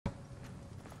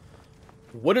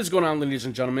What is going on, ladies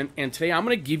and gentlemen? And today I'm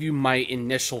going to give you my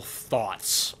initial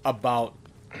thoughts about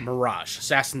Mirage,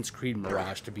 Assassin's Creed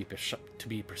Mirage, to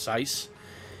be precise.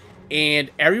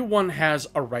 And everyone has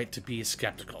a right to be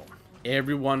skeptical.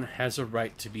 Everyone has a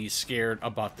right to be scared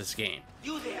about this game.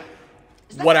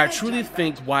 What I truly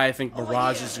think, why I think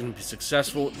Mirage is going to be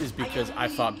successful, is because I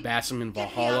thought Basim in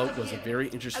Valhalla was a very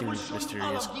interesting and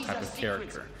mysterious type of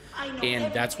character.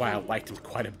 And that's why I liked him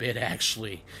quite a bit,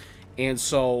 actually. And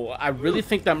so I really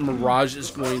think that Mirage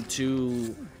is going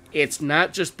to... It's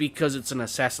not just because it's an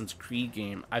Assassin's Creed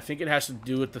game. I think it has to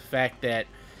do with the fact that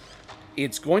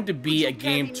it's going to be a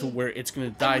game to where it's going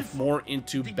to dive more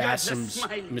into Basim's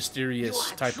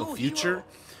mysterious type of future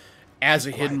as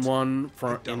a hidden one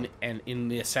for in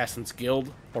the Assassin's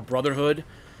Guild or Brotherhood.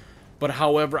 But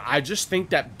however, I just think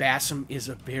that Basim is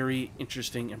a very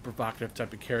interesting and provocative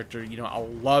type of character. You know, I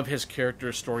love his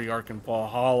character story arc in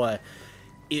Valhalla.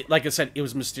 Like I said, it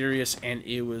was mysterious, and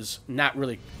it was not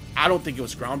really... I don't think it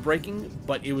was groundbreaking,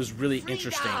 but it was really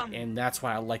interesting, and that's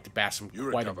why I liked Basim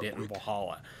quite a bit in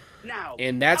Valhalla.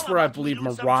 And that's where I believe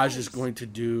Mirage is going to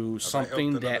do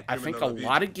something that I think a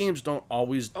lot of games don't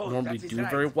always normally do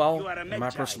very well, in my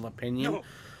personal opinion.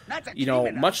 You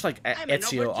know, much like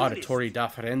Ezio Auditore da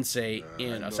Firenze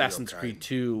in Assassin's Creed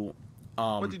 2,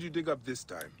 what did you dig up this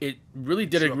time? it really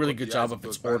did a really good job of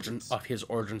his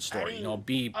origin story. You know,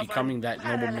 becoming that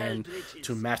nobleman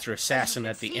to master assassin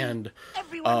at the end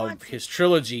of his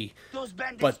trilogy.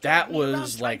 But that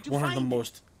was like one of the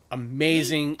most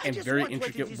amazing and very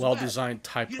intricate, well-designed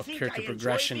type of character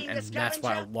progression, and that's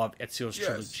why I love Ezio's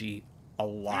trilogy a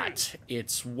lot.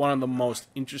 It's one of the most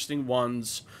interesting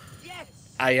ones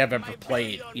I have ever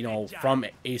played, you know, from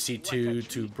AC2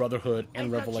 to Brotherhood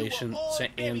and Revelation,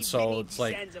 and so it's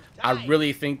like, I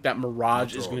really think that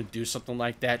Mirage is going to do something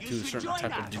like that to a certain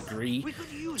type of degree,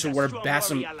 to where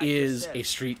Basim is a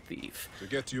street thief,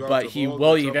 but he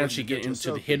will eventually get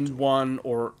into the hidden one,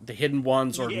 or the hidden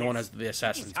ones, or known as the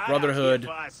Assassin's Brotherhood,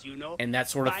 and that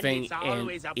sort of thing,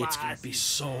 and it's going to be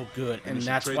so good, and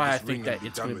that's why I think that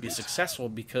it's going to be successful,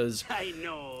 because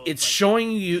it's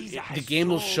showing you, the game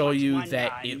will show you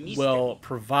that it will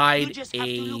provide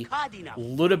a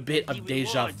little bit of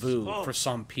deja vu for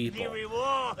some people.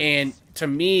 And to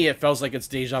me, it feels like it's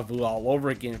deja vu all over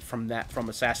again from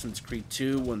Assassin's Creed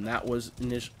 2 when that was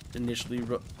initially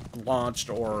launched,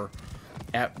 or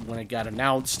when it got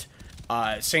announced.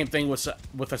 Same thing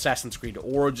with Assassin's Creed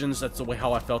Origins. That's the way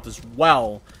how I felt as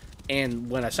well. And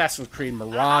when Assassin's Creed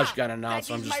Mirage got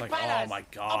announced, I'm just like, oh my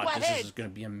god, this is going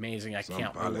to be amazing. I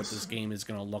can't wait what this game is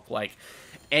going to look like.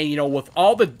 And you know, with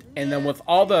all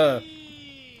the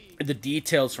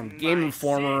details from Game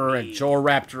Informer and Joe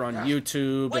Raptor on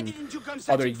YouTube and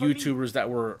other YouTubers that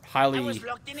were highly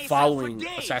following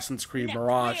Assassin's Creed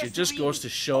Mirage, it just goes to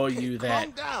show you that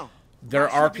there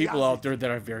are people out there that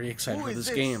are very excited for this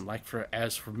game. Like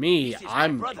as for me,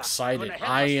 I'm excited.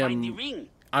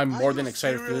 I'm more than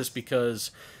excited for this,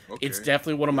 because it's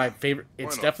definitely one of my favorite.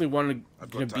 It's definitely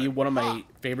going to be one of my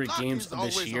favorite games of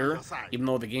this year, even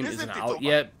though the game isn't out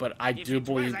yet. But I do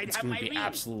believe it's going to be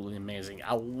absolutely amazing.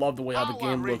 I love the way how the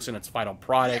game looks in its final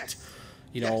product.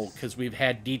 You know, because we've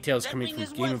had details coming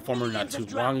from Game Informer not too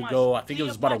long ago. I think it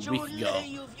was about a week ago,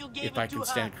 if I can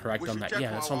stand correct on that.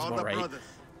 Yeah, that sounds about right.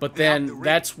 But then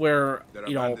that's where,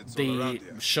 you know, they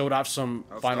showed off some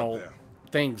final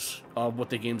things of what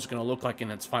the game's going to look like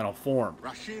in its final form.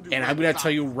 And I'm going to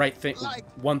tell you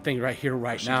one thing right here,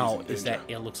 right now, is that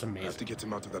it looks amazing.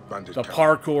 The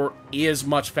parkour is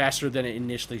much faster than it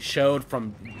initially showed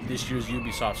from this year's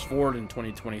Ubisoft's Forward in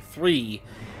 2023.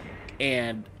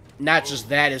 And not just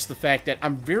that, it's the fact that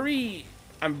I'm very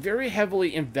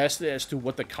heavily invested as to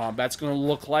what the combat's going to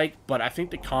look like, but I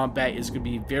think the combat is going to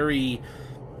be very...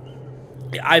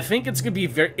 I think it's going to be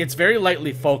very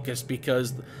lightly focused,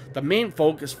 because the main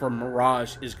focus for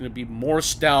Mirage is going to be more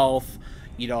stealth.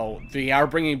 You know, they are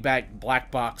bringing back black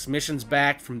box missions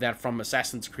back from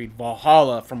Assassin's Creed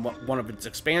Valhalla, from one of its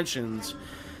expansions.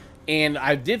 And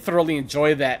I did thoroughly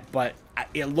enjoy that, but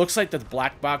it looks like the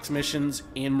black box missions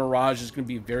in Mirage is going to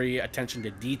be very attention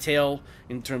to detail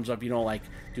in terms of, you know, like,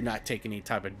 do not take any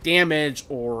type of damage,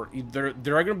 or there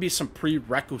are going to be some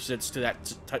prerequisites to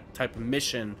that type of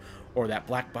mission, or that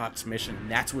black box mission, and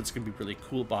that's what's going to be really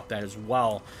cool about that as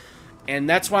well. And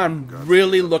that's why I'm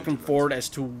really looking forward as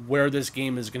to where this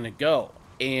game is going to go.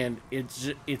 And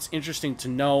it's interesting to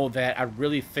know that I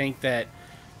really think that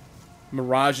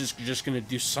Mirage is just going to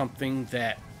do something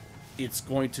that it's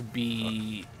going to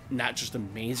be not just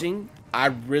amazing. I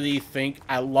really think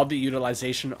I love the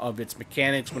utilization of its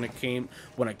mechanics when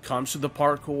it comes to the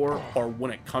parkour, or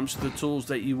when it comes to the tools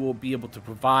that you will be able to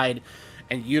provide.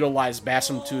 and utilize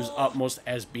Basim to his utmost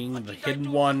as being the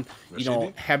hidden one. You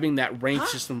know, having that rank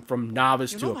system from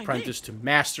novice to apprentice to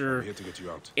master.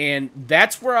 And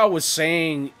that's where I was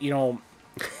saying, you know,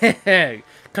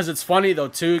 because it's funny though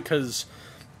too, because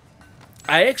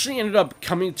I actually ended up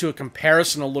coming to a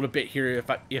comparison a little bit here,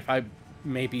 if I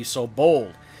may be so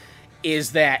bold,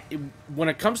 is that when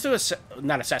it comes to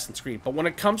not Assassin's Creed, but when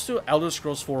it comes to Elder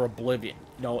Scrolls 4 Oblivion,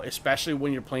 you know, especially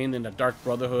when you're playing in the Dark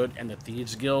Brotherhood and the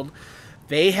Thieves Guild,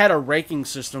 they had a ranking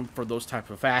system for those type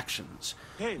of factions.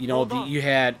 You know,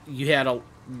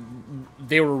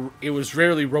 it was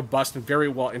really robust and very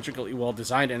well, intricately well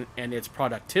designed, and its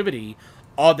productivity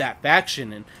of that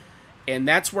faction, and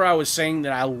that's where I was saying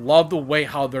that I love the way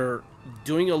how they're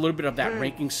doing a little bit of that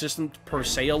ranking system per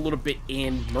se, a little bit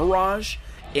in Mirage,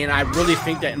 and I really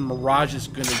think that in Mirage is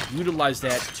going to utilize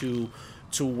that to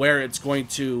where it's going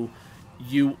to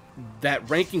that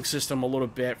ranking system a little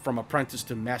bit from apprentice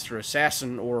to master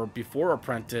assassin or before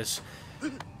apprentice.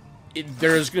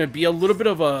 There's going to be a little bit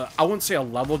of a, I wouldn't say a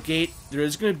level gate, there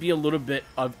is going to be a little bit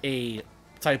of a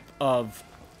type of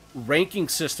ranking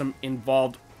system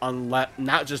involved,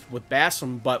 not just with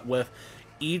Basim, but with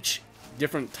each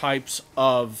different types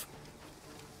of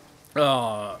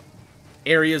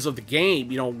areas of the game,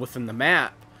 you know, within the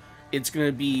map. It's going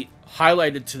to be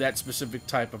highlighted to that specific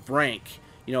type of rank,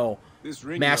 you know,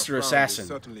 master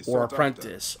assassin or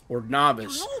apprentice or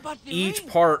novice. Each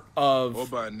part of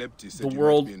the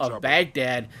world of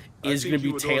Baghdad is going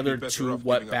to be tailored to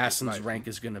what Basim's rank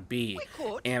is going to be,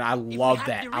 and I love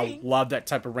that. I love that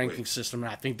type of ranking system,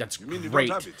 and I think that's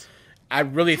great. I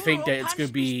really think that it's going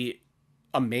to be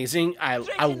amazing. I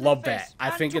love that.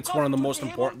 I think it's one of the most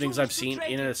important things I've seen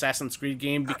in an Assassin's Creed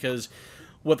game, because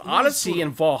with Odyssey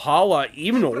and Valhalla,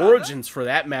 even Origins for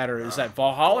that matter, is that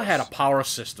Valhalla had a power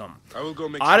system.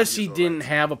 Odyssey didn't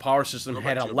have a power system, it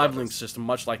had a leveling system,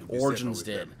 much like Origins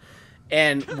did.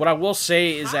 And what I will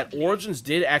say is that Origins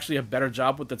did actually a better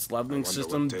job with its leveling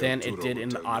system than it did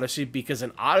in Odyssey, because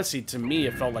in Odyssey, to me,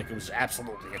 it felt like it was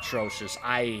absolutely atrocious.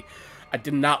 I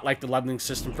did not like the leveling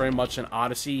system very much in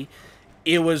Odyssey.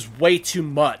 It was way too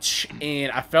much,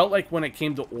 and I felt like when it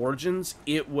came to Origins,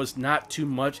 it was not too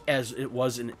much as it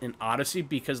was in Odyssey,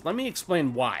 because let me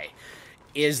explain why.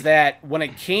 Is that when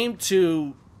it came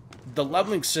to the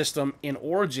leveling system in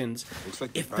Origins,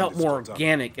 it felt more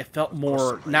organic. It felt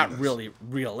more, not really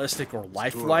realistic or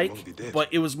lifelike, but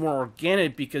it was more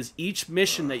organic, because each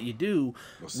mission that you do,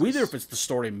 whether if it's the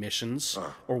story missions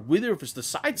or whether if it's the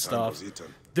side stuff,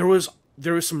 there was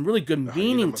some really good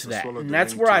meaning to that. And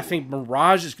that's where I think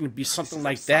Mirage is going to be something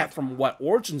like that from what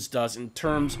Origins does in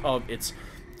terms of its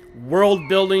world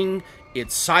building,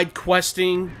 its side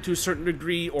questing to a certain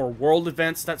degree, or world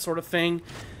events, that sort of thing.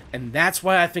 And that's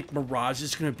why I think Mirage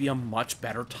is going to be a much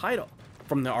better title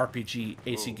from the RPG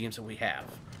AC games that we have,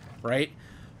 right?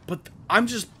 But I'm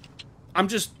just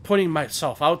putting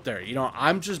myself out there. You know,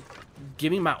 I'm just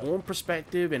giving my own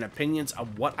perspective and opinions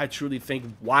of what I truly think,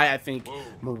 why I think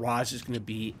Mirage is going to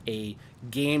be a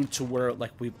game to where,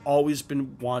 like, we've always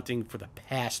been wanting for the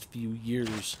past few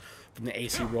years from the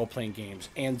AC role-playing games.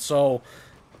 And so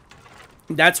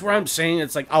that's where I'm saying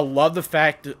it's like, I love the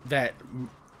fact that,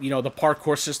 you know, the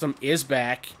parkour system is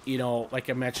back, you know,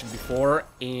 like I mentioned before,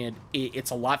 and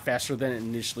it's a lot faster than it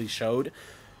initially showed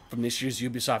from this year's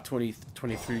Ubisoft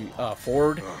 2023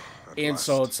 forward. And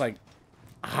so it's like,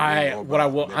 what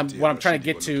I'm trying to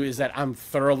get to is that I'm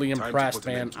thoroughly impressed,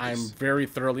 man. I'm very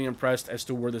thoroughly impressed as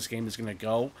to where this game is going to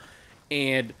go.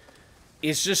 And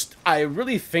it's just, I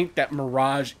really think that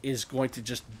Mirage is going to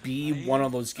just be one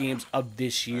of those games of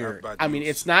this year. I mean,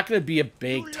 it's not going to be a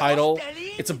big title.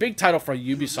 It's a big title for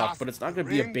Ubisoft, but it's not going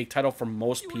to be a big title for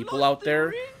most people out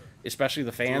there, especially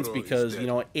the fans, because, you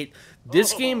know,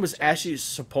 this game was actually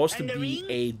supposed to be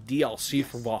a DLC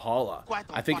for Valhalla.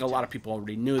 I think a lot of people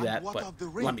already knew that, but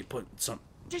let me put some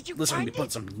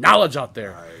knowledge out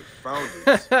there.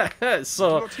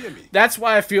 So that's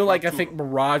why I feel like I think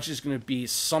Mirage is going to be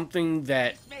something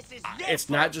that it's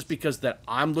not just because that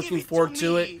I'm looking forward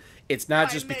to it. It's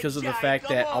not just because of the fact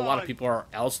that a lot of people are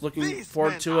else looking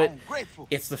forward to it.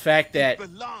 It's the fact that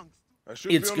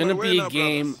it's going to be a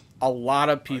game a lot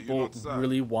of people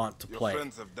really want to play.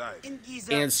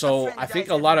 And so I think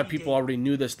a lot of people already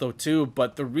knew this though too,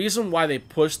 but the reason why they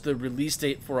pushed the release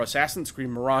date for Assassin's Creed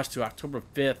Mirage to October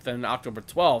 5th and October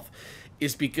 12th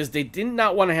is because they did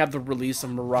not want to have the release of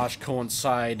Mirage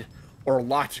coincide or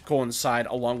locked to coincide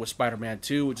along with Spider-Man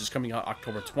 2, which is coming out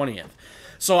October 20th.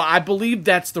 So I believe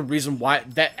that's the reason why,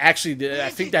 I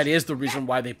think that is the reason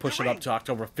why they push it up to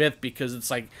October 5th, because it's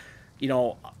like, you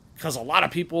know, because a lot of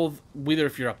people, whether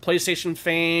if you're a PlayStation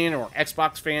fan or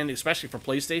Xbox fan, especially for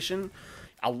PlayStation,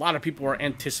 a lot of people are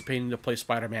anticipating to play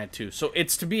Spider-Man 2. So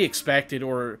it's to be expected,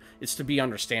 or it's to be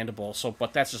understandable. So,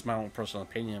 but that's just my own personal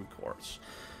opinion, of course.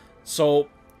 So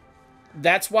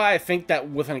that's why I think that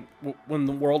within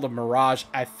the world of Mirage,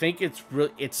 I think it's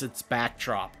its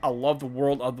backdrop. I love the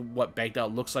world of what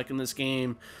Baghdad looks like in this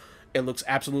game. It looks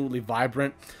absolutely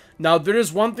vibrant. Now, there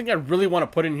is one thing I really want to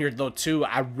put in here, though, too.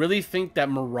 I really think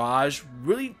that Mirage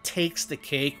really takes the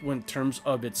cake in terms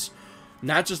of its,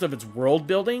 not just of its world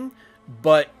building,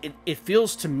 but it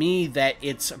feels to me that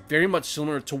it's very much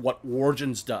similar to what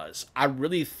Origins does. I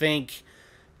really think,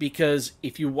 because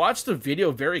if you watch the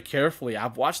video very carefully,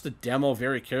 I've watched the demo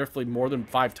very carefully more than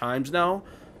 5 times now,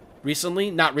 recently,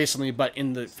 not recently, but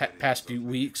in the past few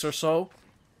weeks or so,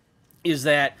 is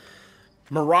that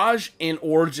Mirage and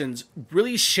Origins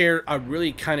really share a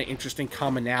really kind of interesting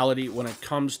commonality when it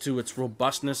comes to its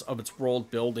robustness of its world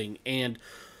building and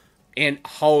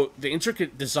how the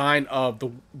intricate design of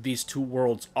these two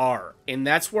worlds are. And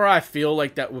that's where I feel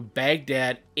like that with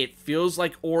Baghdad, it feels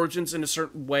like Origins in a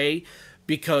certain way,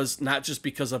 because not just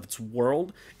because of its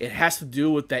world, it has to do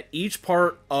with that each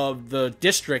part of the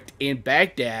district in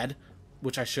Baghdad,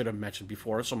 which I should have mentioned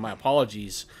before, so my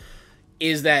apologies,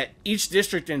 is that each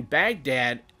district in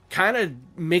Baghdad kind of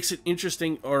makes it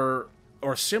interesting or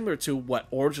similar to what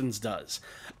Origins does.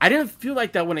 I didn't feel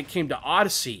like that when it came to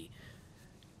Odyssey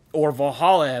or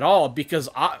Valhalla at all, because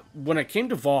when it came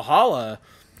to Valhalla,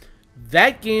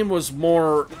 that game was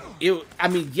more... I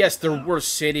mean, yes, there were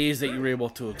cities that you were able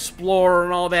to explore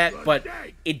and all that, but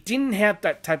it didn't have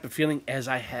that type of feeling as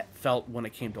I felt when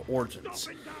it came to Origins.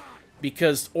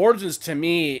 Because Origins, to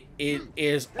me, it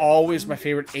is always my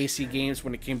favorite AC games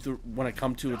when it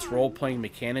comes to its role-playing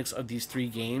mechanics of these 3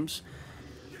 games.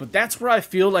 But that's where I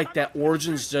feel like that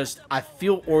Origins I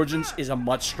feel Origins is a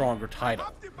much stronger title.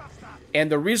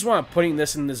 And the reason why I'm putting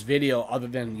this in this video, other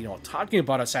than, you know, talking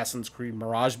about Assassin's Creed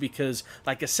Mirage, because,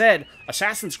 like I said,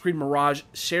 Assassin's Creed Mirage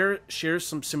shares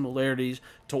some similarities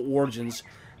to Origins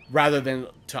rather than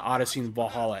to Odyssey and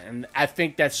Valhalla. And I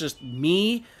think that's just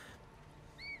me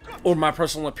or my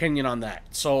personal opinion on that.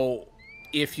 So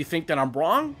if you think that I'm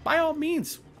wrong, by all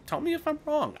means, tell me if I'm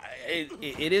wrong.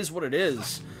 It is what it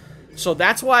is. So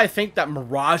that's why I think that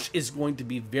Mirage is going to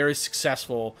be very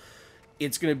successful.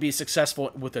 It's going to be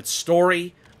successful with its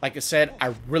story. Like I said,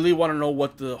 I really want to know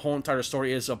what the whole entire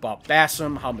story is about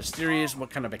Basim, how mysterious, what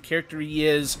kind of a character he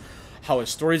is, how his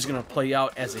story is going to play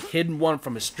out as a hidden one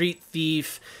from a street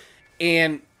thief.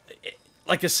 And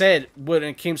like I said, when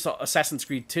it comes to Assassin's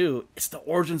Creed 2, it's the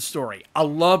origin story. I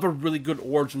love a really good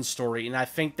origin story, and I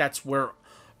think that's where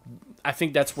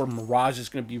Mirage is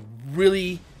going to be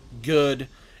really good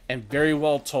and very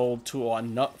well told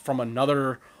from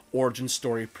another origin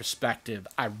story perspective.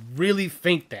 I really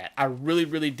think that. I really,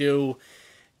 really do.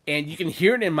 And you can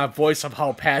hear it in my voice of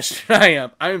how passionate I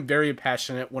am. I am very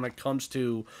passionate when it comes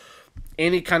to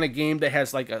any kind of game that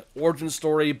has like an origin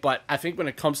story, but I think when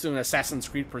it comes to an Assassin's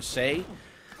Creed per se,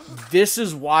 this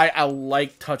is why I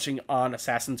like touching on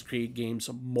Assassin's Creed games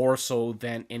more so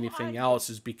than anything else,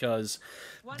 is because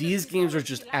these games are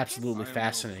just absolutely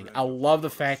fascinating. I love the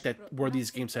fact that where these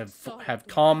games have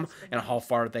come and how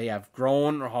far they have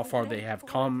grown, or how far they have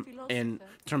come in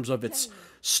terms of its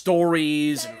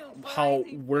stories,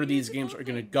 and where these games are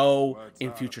going to go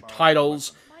in future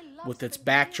titles with its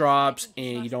backdrops,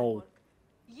 and, you know,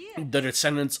 the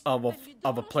descendants of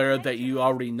a player that you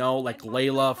already know, like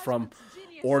Layla from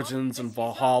Origins and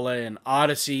Valhalla and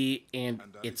Odyssey, and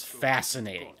it's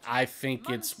fascinating. I think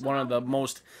it's one of the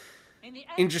most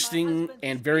interesting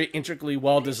and very intricately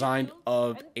well designed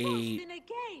of a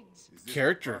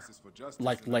character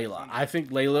like Layla. I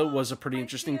think Layla was a pretty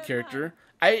interesting character.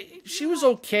 She was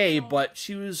okay, but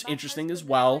she was interesting as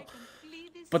well.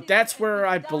 But that's where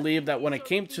I believe that when it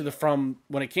came to the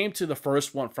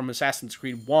first one from Assassin's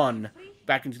Creed 1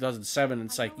 back in 2007,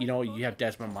 it's like, you know, you have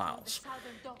Desmond Miles.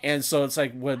 And so it's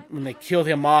like when they killed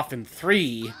him off in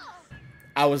 3,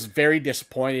 I was very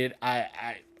disappointed. I'm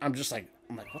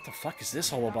like, what the fuck is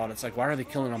this all about? It's like, why are they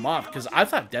killing him off? Because I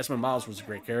thought Desmond Miles was a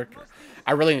great character.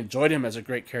 I really enjoyed him as a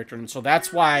great character. And so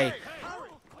that's why,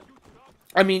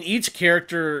 I mean, each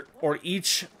character or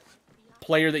each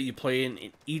player that you play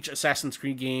in each Assassin's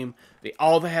Creed game, they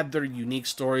all have their unique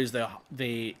stories.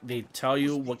 They tell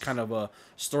you what kind of a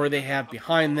story they have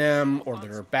behind them, or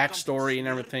their backstory and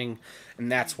everything.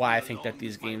 And that's why I think that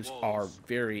these games are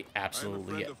very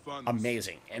absolutely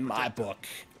amazing in my book.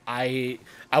 I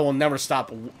will never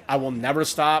stop. I will never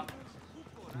stop.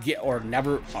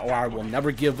 I will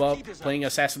never give up playing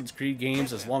Assassin's Creed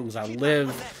games as long as I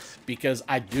live, because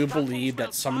I do believe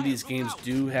that some of these games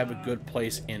do have a good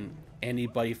place in any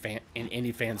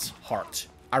fan's heart.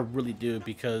 I really do,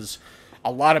 because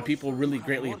A lot of people really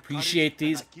greatly appreciate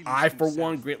these. I, for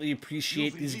one, greatly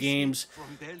appreciate these games.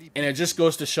 And it just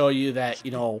goes to show you that,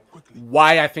 you know,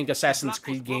 why I think Assassin's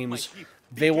Creed games,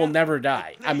 they will never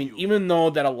die. I mean, even though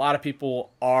that a lot of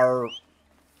people are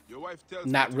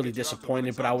not really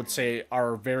disappointed, but I would say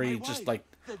are very just like,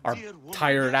 are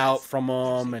tired out from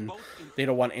them and they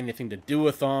don't want anything to do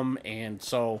with them. And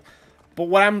so, but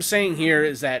what I'm saying here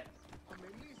is that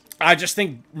I just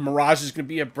think Mirage is going to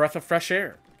be a breath of fresh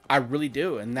air. I really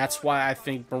do. And that's why I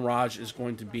think Mirage is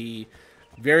going to be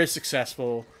very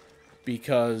successful,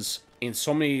 because in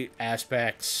so many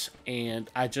aspects, and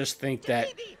I just think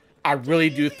that I really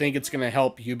do think it's going to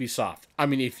help Ubisoft. I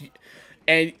mean, if you,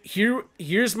 and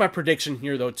here's my prediction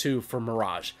here though too for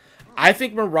Mirage. I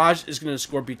think Mirage is going to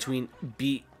score between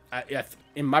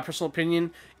in my personal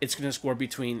opinion, it's going to score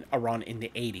between around in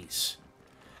the 80s.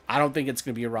 I don't think it's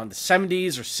going to be around the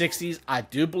 70s or 60s. I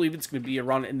do believe it's going to be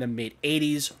around in the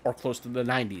mid-80s or close to the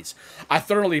 90s. I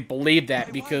thoroughly believe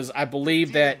that, because I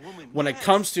believe that when it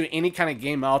comes to any kind of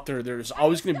game out there, there's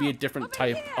always going to be a different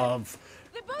type of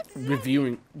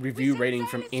review rating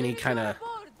from any kind of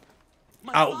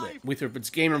outlet, whether if it's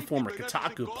Game Informer,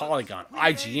 Kotaku, Polygon,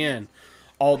 IGN,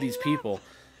 all these people.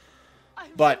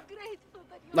 But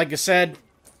like I said,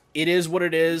 it is what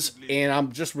it is, and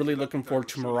I'm just really looking forward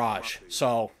to Mirage.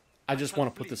 So I just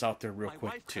want to put this out there real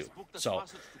quick too. So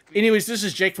anyways, this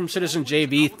is Jake from Citizen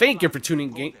JV. Thank you for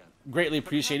tuning in. Greatly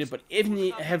appreciated. But if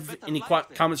you have any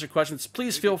comments or questions,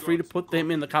 please feel free to put them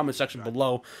in the comment section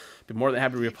below. Be more than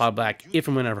happy to reply back if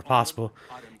and whenever possible.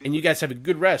 And you guys have a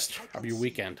good rest of your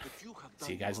weekend.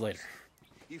 See you guys later.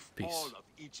 Peace. If all of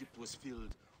Egypt was filled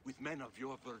with men of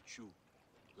your virtue,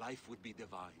 life would be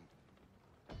divine.